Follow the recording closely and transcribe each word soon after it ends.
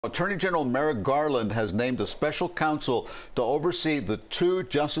Attorney General Merrick Garland has named a special counsel to oversee the two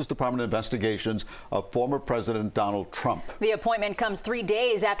Justice Department investigations of former President Donald Trump. The appointment comes 3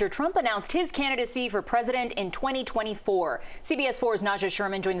 days after Trump announced his candidacy for president in 2024. CBS 4's Naja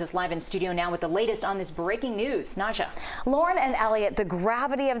Sherman joins us live in studio now with the latest on this breaking news. Naja. Lauren and Elliot, the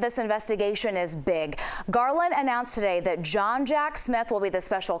gravity of this investigation is big. Garland announced today that John Jack Smith will be the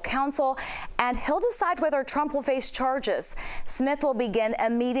special counsel, and he'll decide whether Trump will face charges. Smith will begin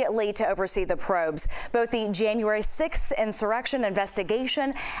immediately to oversee the probes, both the January 6th insurrection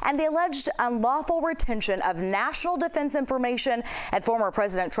investigation and the alleged unlawful retention of national defense information at former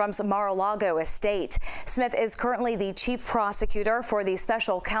President Trump's Mar-a-Lago estate. Smith is currently the chief prosecutor for the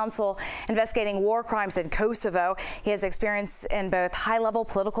special counsel investigating war crimes in Kosovo. He has experience in both high-level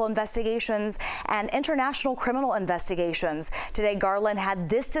political investigations and international criminal investigations. Today, Garland had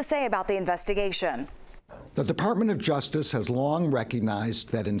this to say about the investigation. The Department of Justice has long recognized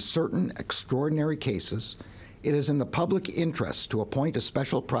that in certain extraordinary cases, it is in the public interest to appoint a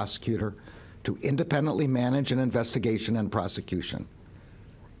special prosecutor to independently manage an investigation and prosecution.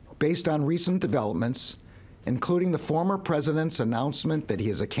 Based on recent developments, including the former president's announcement that he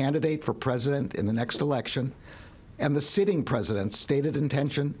is a candidate for president in the next election, and the sitting president's stated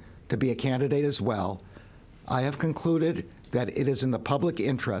intention to be a candidate as well, I have concluded that it is in the public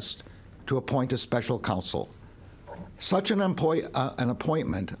interest to appoint a special counsel. Such an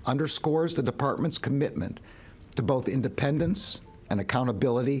appointment underscores the department's commitment to both independence and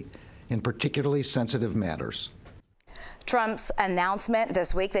accountability in particularly sensitive matters. Trump's announcement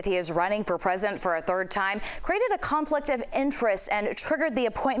this week that he is running for president for a third time created a conflict of interest and triggered the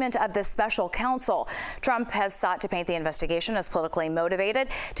appointment of this special counsel. Trump has sought to paint the investigation as politically motivated.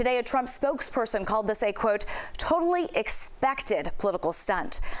 Today, a Trump spokesperson called this a, quote, totally expected political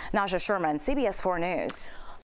stunt. Naja Sherman, CBS 4 News.